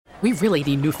We really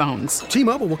need new phones.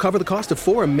 T-Mobile will cover the cost of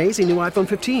 4 amazing new iPhone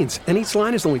 15s, and each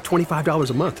line is only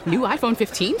 $25 a month. New iPhone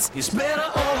 15s? It's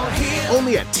better over here.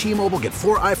 Only at T-Mobile, get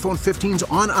 4 iPhone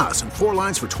 15s on us and 4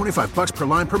 lines for $25 per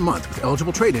line per month with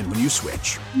eligible trade-in when you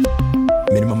switch.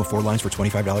 Minimum of 4 lines for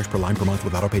 $25 per line per month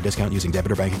with autopay discount using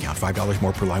debit or bank account. $5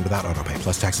 more per line without autopay,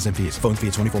 plus taxes and fees. Phone fee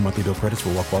at 24 monthly bill credits for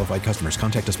well-qualified customers.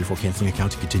 Contact us before canceling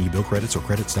account to continue bill credits or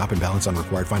credit stop and balance on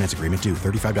required finance agreement due.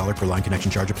 $35 per line connection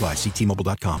charge applies. See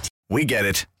T-Mobile.com. We get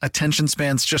it. Attention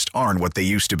spans just aren't what they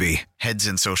used to be. Heads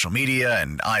in social media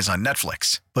and eyes on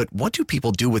Netflix. But what do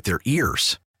people do with their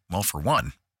ears? Well, for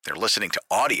one, they're listening to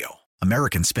audio.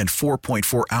 Americans spend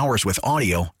 4.4 hours with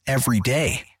audio every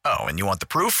day. Oh, and you want the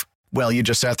proof? Well, you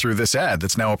just sat through this ad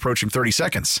that's now approaching 30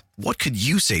 seconds. What could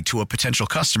you say to a potential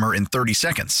customer in 30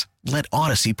 seconds? Let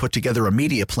Odyssey put together a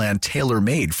media plan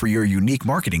tailor-made for your unique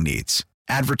marketing needs.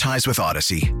 Advertise with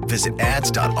Odyssey. Visit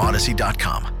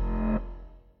ads.odyssey.com.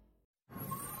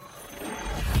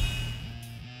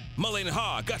 Mulligan and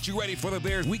Haugh got you ready for the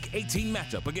Bears' Week 18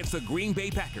 matchup against the Green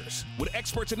Bay Packers with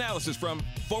experts' analysis from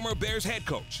former Bears head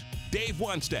coach Dave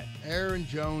Wanstead. Aaron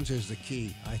Jones is the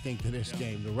key, I think, to this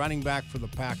game. The running back for the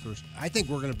Packers. I think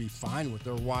we're going to be fine with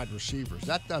their wide receivers.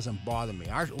 That doesn't bother me.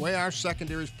 The way our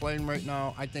secondary is playing right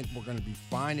now, I think we're going to be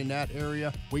fine in that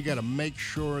area. We got to make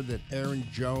sure that Aaron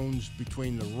Jones,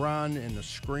 between the run and the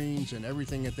screens and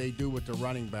everything that they do with the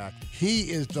running back, he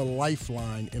is the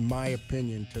lifeline, in my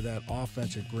opinion, to that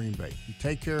offense at Green Bay. You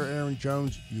take care of Aaron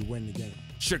Jones, you win the game.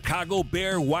 Chicago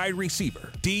Bear wide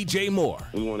receiver DJ Moore.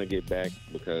 We want to get back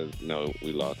because,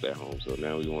 we lost at home. So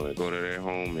now we want to go to their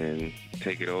home and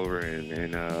take it over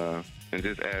and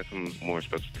just add some more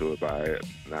special to it by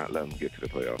not letting them get to the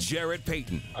playoffs. Jarrett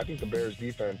Payton. I think the Bears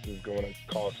defense is going to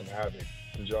cause some havoc.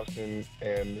 Justin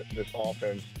and this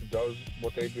offense does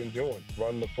what they've been doing.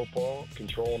 Run the football,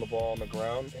 controlling the ball on the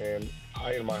ground, and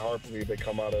I, in my heart, believe they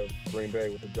come out of Green Bay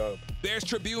with a dub. Bears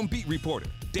Tribune beat reporter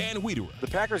Dan Wiederer. The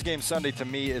Packers game Sunday, to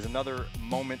me, is another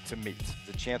moment to meet.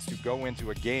 It's a chance to go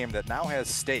into a game that now has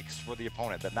stakes for the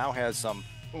opponent, that now has some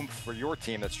oomph for your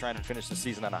team that's trying to finish the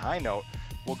season on a high note.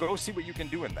 Well, go see what you can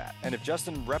do in that. And if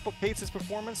Justin replicates his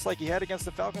performance like he had against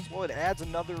the Falcons, well, it adds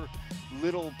another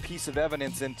little piece of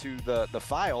evidence into the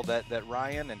file that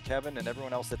Ryan and Kevin and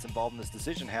everyone else that's involved in this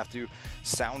decision have to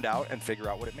sound out and figure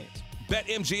out what it means.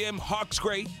 BetMGM Hawks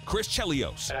great Chris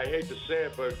Chelios. I hate to say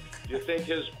it, but do you think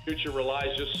his future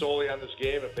relies just solely on this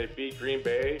game if they beat Green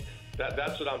Bay?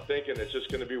 That's what I'm thinking. It's just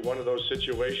going to be one of those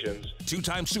situations.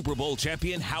 Two-time Super Bowl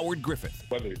champion Howard Griffith.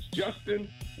 Whether it's Justin,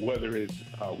 whether it's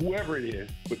whoever it is,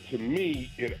 but to me,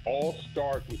 it all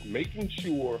starts with making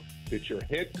sure that your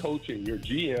head coach and your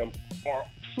GM are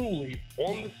truly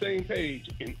on the same page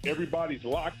and everybody's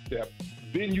lockstep.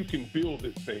 Then you can build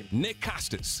this thing. Nick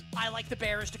Costas. I like the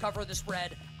Bears to cover the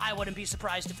spread. I wouldn't be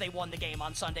surprised if they won the game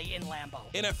on Sunday in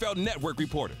Lambeau. NFL Network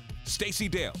reporter Stacey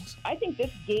Dales. I think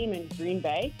this game in Green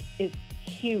Bay is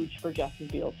huge for Justin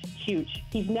Fields. Huge.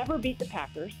 He's never beat the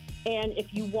Packers. And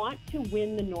if you want to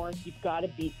win the North, you've got to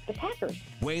beat the Packers.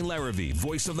 Wayne Larrivee,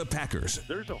 voice of the Packers.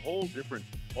 There's a whole different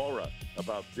aura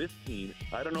about this team.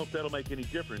 I don't know if that'll make any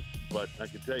difference, but I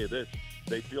can tell you this.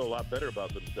 They feel a lot better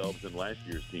about themselves than last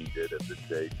year's team did at this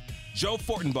stage. Joe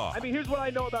Fortenbaugh. I mean, here's what I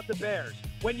know about the Bears.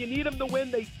 When you need them to win,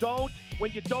 they don't.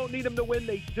 When you don't need them to win,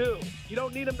 they do. You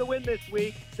don't need them to win this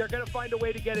week. They're going to find a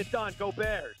way to get it done. Go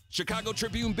Bears. Chicago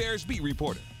Tribune Bears beat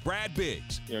reporter Brad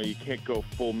Biggs. You can't go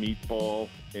full meatball,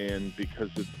 and because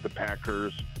it's the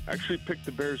Packers, I actually picked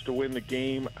the Bears to win the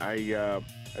game. I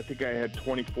think I had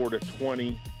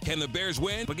 24-20. Can the Bears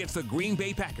win against the Green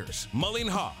Bay Packers? Mulligan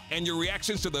and Haugh, and your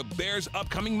reactions to the Bears'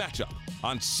 upcoming matchup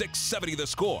on 670 The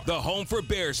Score, the home for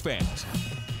Bears fans.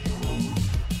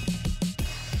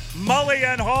 Mulligan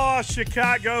and Haugh,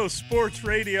 Chicago Sports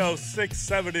Radio,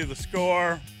 670 The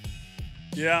Score.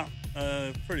 Yeah,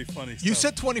 pretty funny stuff. You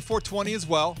said 24-20 as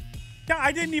well. Yeah,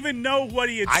 I didn't even know what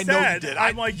he had said. I know you did.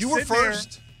 I'm like, you were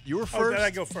first. There. You were first. Oh, did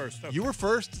I go first? Okay. You were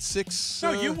first at 6.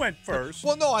 No, you went first.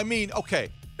 Well, no, I mean, okay.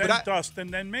 Then Dustin,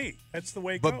 then me. That's the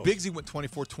way it goes. But Biggsy went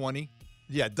 24-20.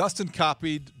 Yeah, Dustin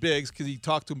copied Biggs because he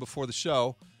talked to him before the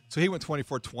show. So he went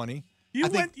 24-20.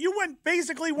 You went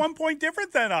basically 1 point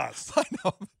different than us. I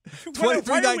know.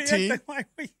 23-19.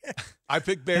 I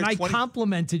picked Bears. And I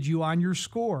complimented you on your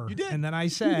score. You did. And then I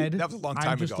said, that was a long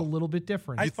time I'm just ago. a little bit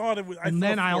different. I thought it was. And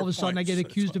then all of a sudden I get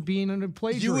accused of being a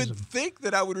plagiarism. You would think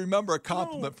that I would remember a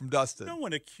compliment from Dustin. No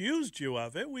one accused you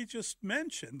of it. We just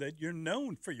mentioned that you're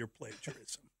known for your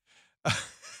plagiarism.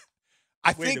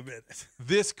 I Wait think a minute.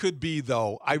 This could be,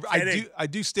 though. I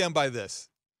do stand by this.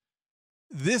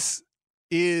 This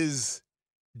is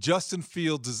Justin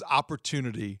Fields'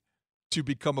 opportunity to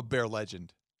become a Bear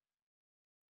legend.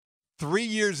 3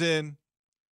 years in,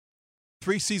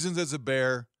 3 seasons as a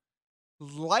Bear.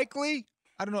 Likely,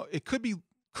 I don't know, it could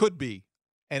be,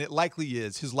 and it likely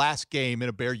is, his last game in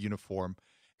a Bear uniform.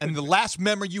 And the last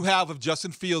memory you have of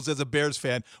Justin Fields as a Bears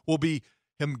fan will be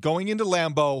him going into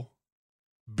Lambeau,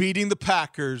 beating the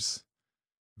Packers,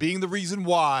 being the reason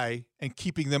why, and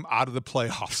keeping them out of the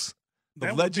playoffs.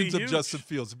 The legends of Justin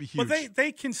Fields would be huge. But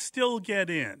they can still get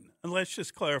in, and let's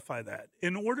just clarify that.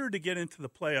 In order to get into the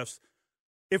playoffs,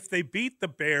 if they beat the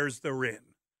Bears, they're in.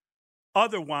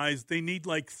 Otherwise, they need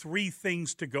like 3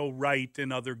 things to go right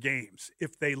in other games.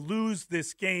 If they lose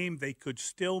this game, they could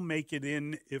still make it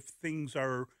in if things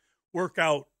work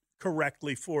out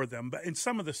correctly for them. But and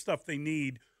some of the stuff they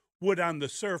need would on the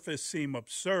surface seem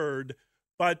absurd,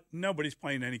 but nobody's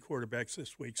playing any quarterbacks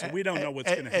this week, so we don't know what's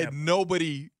going to happen. And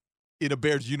nobody in a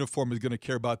Bears uniform is going to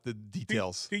care about the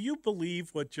details. Do you believe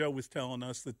what Joe was telling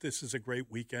us, that this is a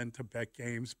great weekend to bet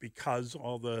games because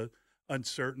all the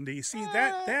uncertainty? See,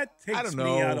 that takes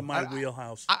me out of my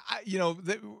wheelhouse.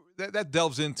 That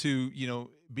delves into,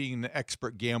 being an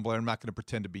expert gambler. I'm not going to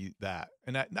pretend to be that.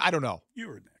 And I don't know.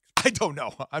 You're an expert. I don't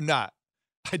know. I'm not.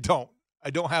 I don't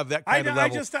have that kind of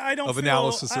level of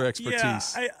analysis or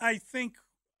expertise. Yeah, I think,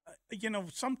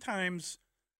 sometimes,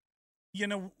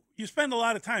 you spend a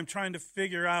lot of time trying to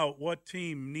figure out what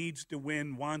team needs to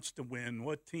win, wants to win,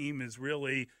 what team is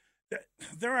really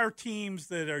 – there are teams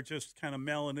that are just kind of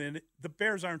mailing in. The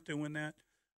Bears aren't doing that.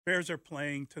 Bears are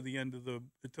playing to the end of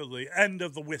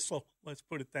the whistle, let's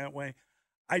put it that way.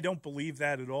 I don't believe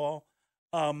that at all.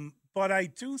 But I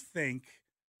do think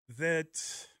that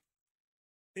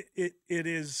it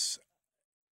is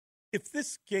 – if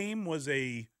this game was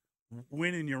a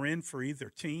win and you're in for either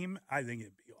team, I think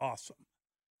it'd be awesome.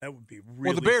 That would be really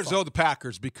Well, the Bears fun. owe the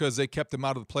Packers because they kept them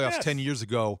out of the playoffs Yes. 10 years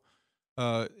ago.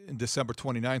 In December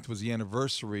 29th was the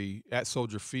anniversary at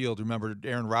Soldier Field. Remember,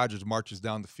 Aaron Rodgers marches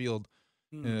down the field,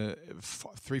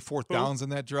 3-4 downs in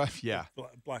that drive. Yeah.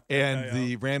 And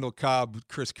the Randall Cobb,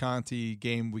 Chris Conte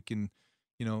game, we can,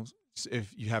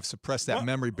 if you have suppressed that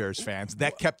memory, Bears fans,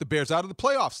 that kept the Bears out of the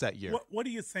playoffs that year. What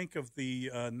do you think of the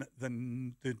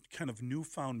kind of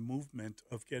newfound movement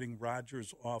of getting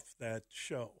Rodgers off that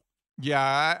show?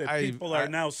 Yeah, people are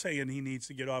now saying he needs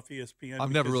to get off ESPN. I've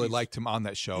never really liked him on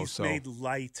that show. He's so made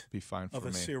light be fine for of a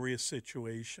me. serious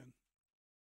situation.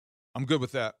 I'm good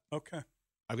with that. Okay.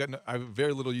 I have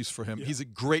very little use for him. Yeah. He's a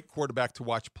great quarterback to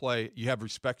watch play. You have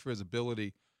respect for his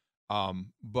ability.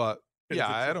 But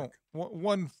I don't.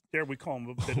 There we call him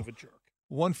a bit of a jerk.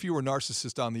 One fewer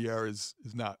narcissist on the air is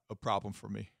not a problem for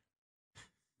me.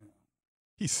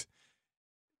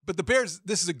 But the Bears,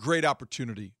 this is a great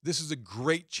opportunity. This is a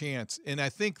great chance. And I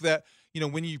think that,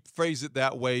 when you phrase it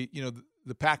that way,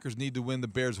 the Packers need to win. The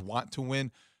Bears want to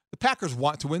win. The Packers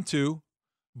want to win too.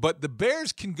 But the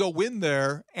Bears can go in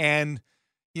there and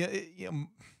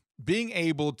being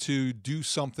able to do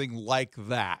something like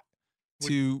that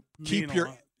to keep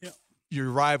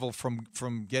your rival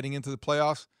from getting into the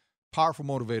playoffs, powerful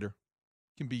motivator.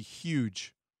 Can be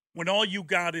huge. When all you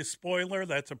got is spoiler,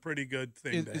 that's a pretty good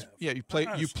thing to have. Yeah, you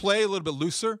play a little bit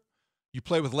looser. You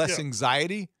play with less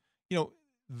anxiety.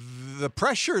 The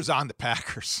pressure is on the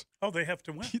Packers. Oh, they have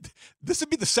to win. This would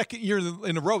be the second year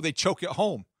in a row they choke at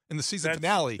home in the season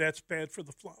finale. That's bad for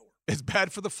the flower. It's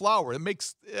bad for the flower. It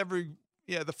makes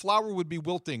the flower would be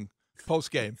wilting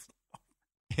post game,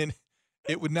 and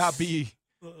it would not be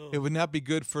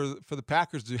good for the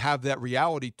Packers to have that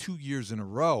reality 2 years in a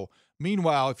row.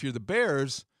 Meanwhile, if you're the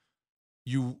Bears,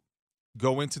 you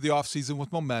go into the offseason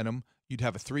with momentum. You'd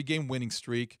have a 3-game winning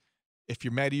streak. If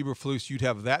you're Matt Eberflus, you'd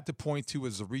have that to point to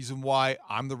as the reason why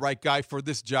I'm the right guy for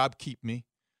this job. Keep me.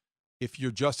 If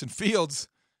you're Justin Fields,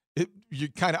 you're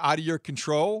kind of out of your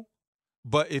control.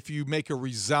 But if you make a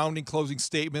resounding closing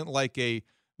statement like a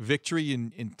victory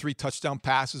in 3 touchdown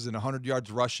passes and 100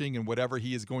 yards rushing and whatever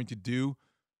he is going to do,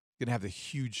 going to have the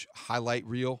huge highlight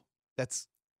reel. It's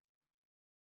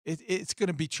going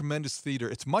to be tremendous theater.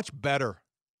 It's much better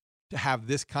to have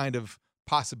this kind of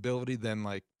possibility than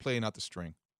like playing out the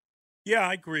string. Yeah,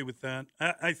 I agree with that.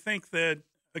 I think that,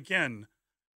 again,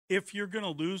 if you're going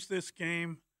to lose this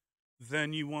game,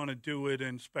 then you want to do it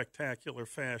in spectacular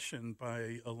fashion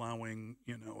by allowing,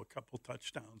 a couple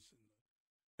touchdowns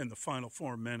in the final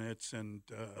 4 minutes and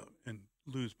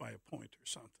lose by a point or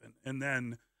something. And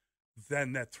then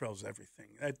that throws everything.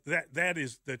 That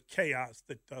is the chaos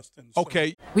that Dustin's.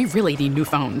 Okay. We really need new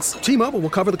phones. T-Mobile will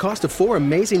cover the cost of 4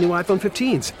 amazing new iPhone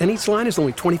 15s, and each line is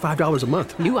only $25 a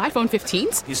month. New iPhone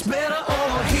 15s? It's better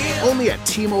over here. Only at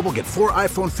T-Mobile, get 4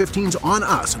 iPhone 15s on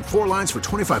us and 4 lines for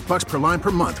 $25 per line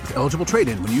per month with eligible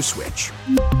trade-in when you switch.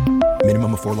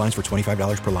 Minimum of 4 lines for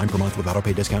 $25 per line per month with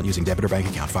autopay discount using debit or bank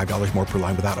account. $5 more per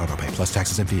line without autopay, plus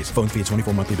taxes and fees. Phone fee at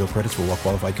 24 monthly bill credits for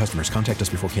well-qualified customers. Contact us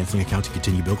before canceling account to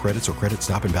continue bill credits or credit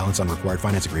stop and balance on required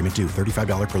finance agreement due.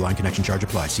 $35 per line connection charge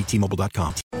applies. See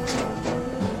T-Mobile.com.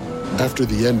 After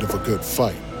the end of a good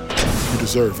fight, you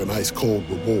deserve an ice-cold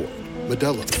reward.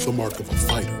 Modelo is the mark of a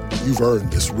fighter. You've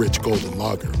earned this rich golden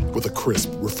lager with a crisp,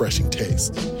 refreshing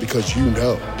taste. Because you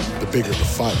know, the bigger the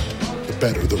fight, the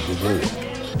better the reward.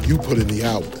 You put in the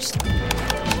hours,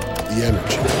 the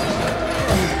energy,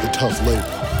 the tough labor.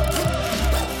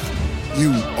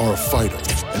 You are a fighter,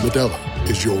 and Modelo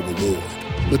is your reward.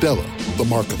 Modelo, the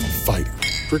mark of a fighter.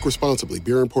 Drink responsibly.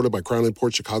 Beer imported by Crown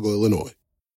Imports, Chicago, Illinois.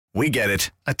 We get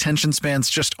it. Attention spans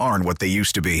just aren't what they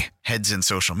used to be. Heads in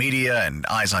social media and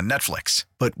eyes on Netflix.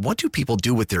 But what do people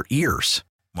do with their ears?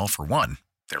 Well, for one,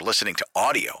 they're listening to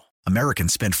audio.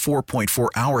 Americans spend 4.4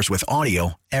 hours with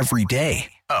audio every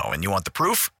day. Oh, and you want the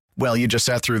proof? Well, you just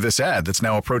sat through this ad that's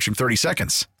now approaching 30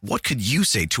 seconds. What could you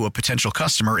say to a potential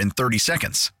customer in 30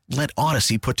 seconds? Let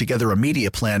Odyssey put together a media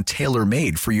plan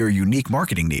tailor-made for your unique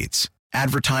marketing needs.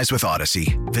 Advertise with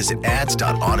Odyssey. Visit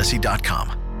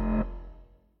ads.odyssey.com.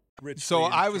 So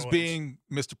I was being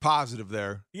Mr. Positive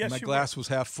there. Yes, my you glass were. was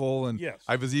half full, and Yes.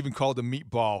 I was even called a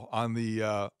meatball on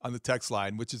the text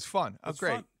line, which is fun. That's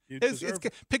great. fun. You It's deserve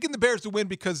it. picking the Bears to win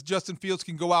because Justin Fields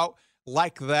can go out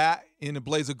like that in a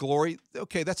blaze of glory.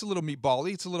 Okay, that's a little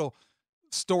meatball-y. It's a little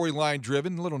storyline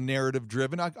driven, a little narrative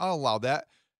driven. I'll allow that.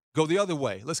 Go the other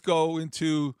way. Let's go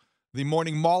into the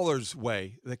Morning Maulers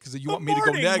way because you want me to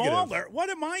go negative. Mauler, what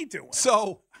am I doing?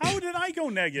 So how did I go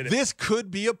negative? This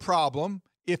could be a problem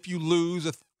if you lose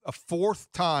a fourth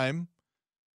time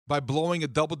by blowing a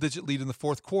double-digit lead in the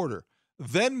fourth quarter.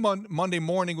 Then Monday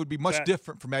morning would be much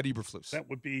different for Matt Eberflus. That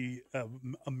would be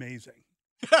amazing.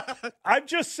 I'm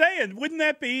just saying, wouldn't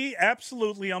that be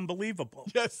absolutely unbelievable?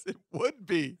 Yes, it would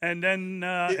be. And then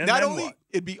Not then only what?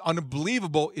 it'd be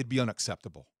unbelievable, it'd be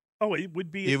unacceptable. Oh, it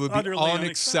would be. It would be utterly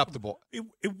unacceptable.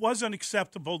 It was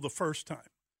unacceptable the first time.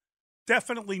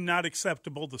 Definitely not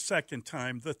acceptable the second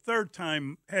time. The third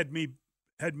time had me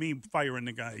firing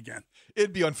the guy again.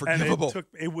 It'd be unforgivable. And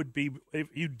it would be if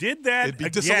you did that. It'd be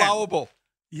again, disallowable.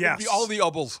 Yes, It'd be all the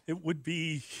ubbles. It would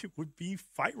be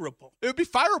fireable. It would be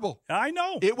fireable. I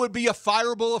know. It would be a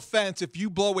fireable offense if you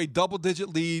blow a double-digit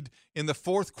lead in the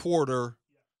fourth quarter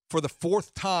for the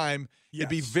fourth time. Yes. It'd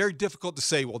be very difficult to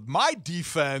say, well, my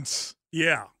defense.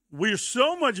 Yeah, we're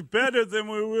so much better than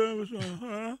we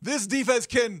were. This defense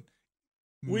can.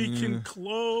 We can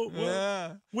close.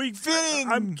 Yeah.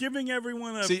 I'm giving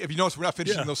everyone a. See, if you notice, we're not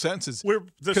finishing those sentences. We're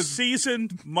the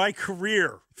season, my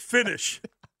career, finish.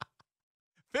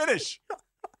 Finish.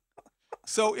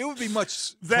 So it would be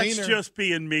much That's cleaner. just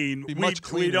being mean. Much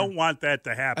cleaner. We don't want that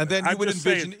to happen. And then you I'm would just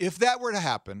envision, saying, if that were to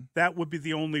happen, that would be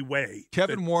the only way.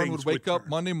 Kevin that Warren things would wake up turn.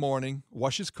 Monday morning,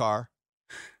 wash his car,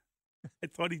 I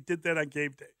thought he did that on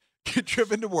game day. get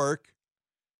driven to work,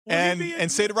 Would he be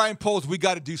and say to Ryan Poles, we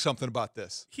got to do something about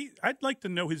this. I'd like to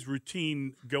know his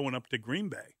routine going up to Green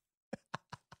Bay.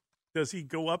 Does he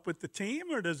go up with the team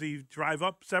or does he drive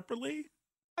up separately?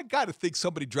 I got to think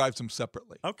somebody drives him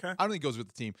separately. Okay. I don't think he goes with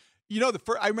the team. You know,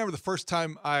 I remember the first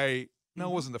time it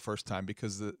wasn't the first time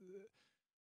because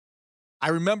I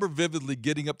remember vividly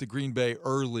getting up to Green Bay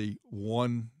early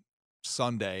one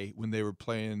Sunday when they were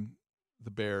playing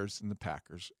the Bears and the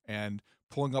Packers and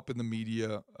pulling up in the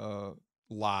media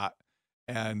lot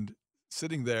and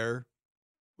sitting there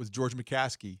was George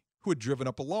McCaskey, who had driven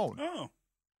up alone. Oh.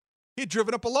 He had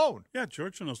driven up alone. Yeah,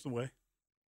 George knows the way.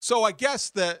 So I guess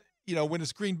that, when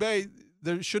it's Green Bay,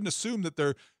 they shouldn't assume that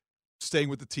they're staying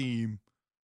with the team,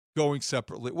 going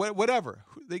separately, whatever.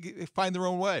 They find their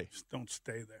own way. Just don't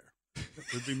stay there.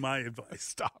 That would be my advice.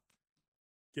 Stop.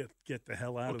 Get the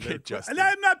hell out of Okay, there. Justin. And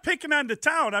I'm not picking on the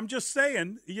town. I'm just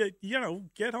saying,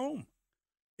 get home.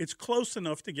 It's close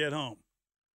enough to get home.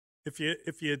 If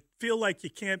you feel like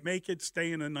you can't make it,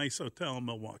 stay in a nice hotel in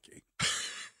Milwaukee.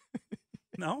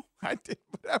 No? I did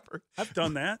whatever. I've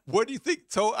done that. What do you think?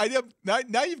 So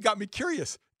now you've got me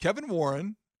curious. Kevin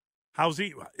Warren. How's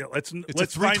he? Let's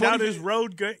find out his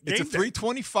road game. It's a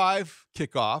 3:25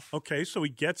 kickoff. Okay, so he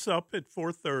gets up at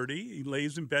 4:30. He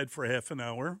lays in bed for half an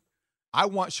hour. I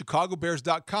want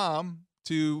ChicagoBears.com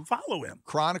to follow him.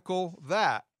 Chronicle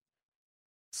that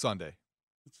Sunday.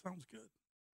 That sounds good.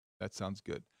 That sounds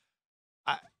good.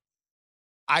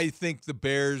 I think the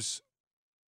Bears'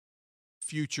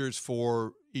 futures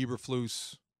for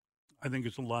Eberflus. I think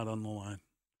it's a lot on the line.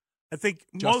 I think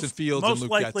Justin Fields and most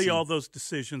Luke likely Getsy. all those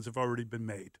decisions have already been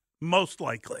made. Most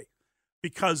likely.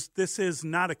 Because this is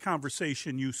not a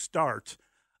conversation you start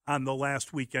on the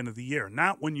last weekend of the year,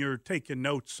 not when you're taking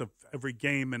notes of every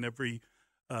game and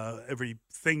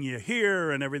everything you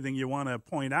hear and everything you want to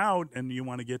point out and you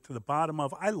want to get to the bottom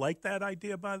of. I like that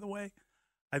idea, by the way.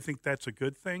 I think that's a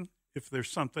good thing. If there's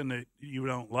something that you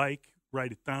don't like,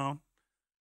 write it down.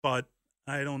 But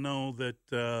I don't know that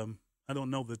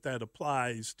that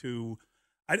applies to.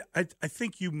 I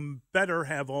think you better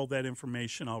have all that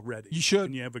information already. You should.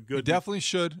 And you have a good. You definitely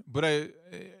should. But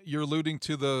you're alluding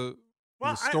to the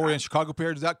story on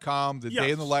ChicagoBears.com, the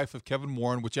day in the life of Kevin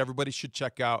Warren, which everybody should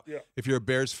check out if you're a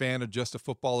Bears fan or just a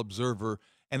football observer.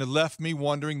 And it left me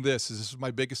wondering this is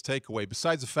my biggest takeaway,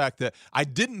 besides the fact that I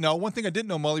didn't know. One thing I didn't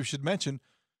know, Mully, we should mention.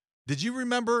 Did you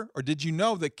remember or did you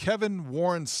know that Kevin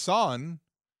Warren's son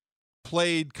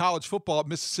played college football at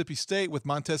Mississippi State with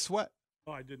Montez Sweat?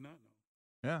 Oh, I did not know.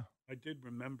 Yeah. I did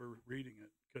remember reading it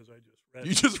because I just read it.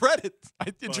 You just read it.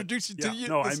 I introduced you to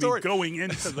the story. Mean, going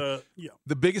into the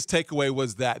The biggest takeaway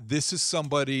was that this is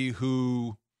somebody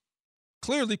who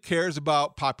clearly cares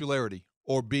about popularity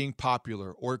or being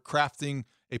popular or crafting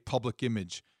a public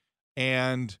image.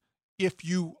 And if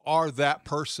you are that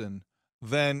person,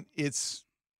 then it's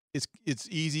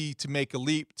easy to make a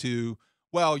leap to,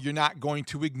 well, you're not going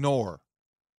to ignore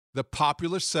the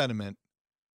popular sentiment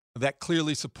that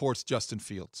clearly supports Justin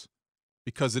Fields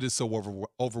because it is so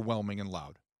overwhelming and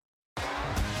loud.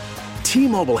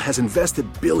 T-Mobile has invested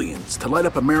billions to light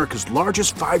up America's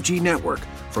largest 5G network,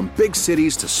 from big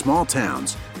cities to small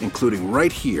towns, including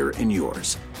right here in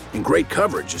yours. And great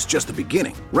coverage is just the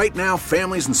beginning. Right now,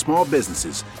 families and small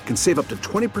businesses can save up to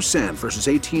 20% versus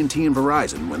AT&T and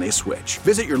Verizon when they switch.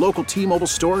 Visit your local T-Mobile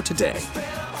store today.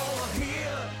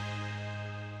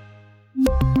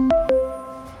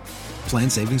 Plan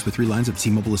savings with 3 lines of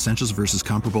T-Mobile Essentials versus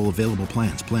comparable available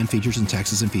plans. Plan features and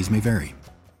taxes and fees may vary.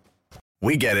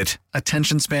 We get it.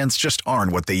 Attention spans just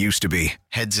aren't what they used to be.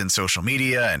 Heads in social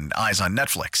media and eyes on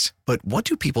Netflix. But what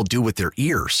do people do with their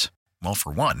ears? Well,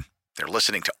 for one, they're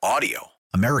listening to audio.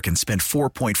 Americans spend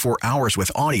 4.4 hours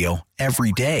with audio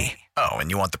every day. Oh, and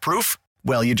you want the proof?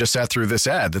 Well, you just sat through this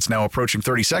ad that's now approaching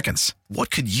 30 seconds. What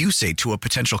could you say to a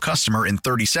potential customer in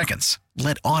 30 seconds?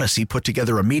 Let Odyssey put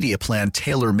together a media plan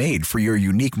tailor-made for your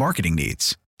unique marketing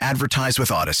needs. Advertise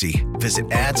with Odyssey.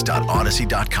 Visit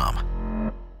ads.odyssey.com.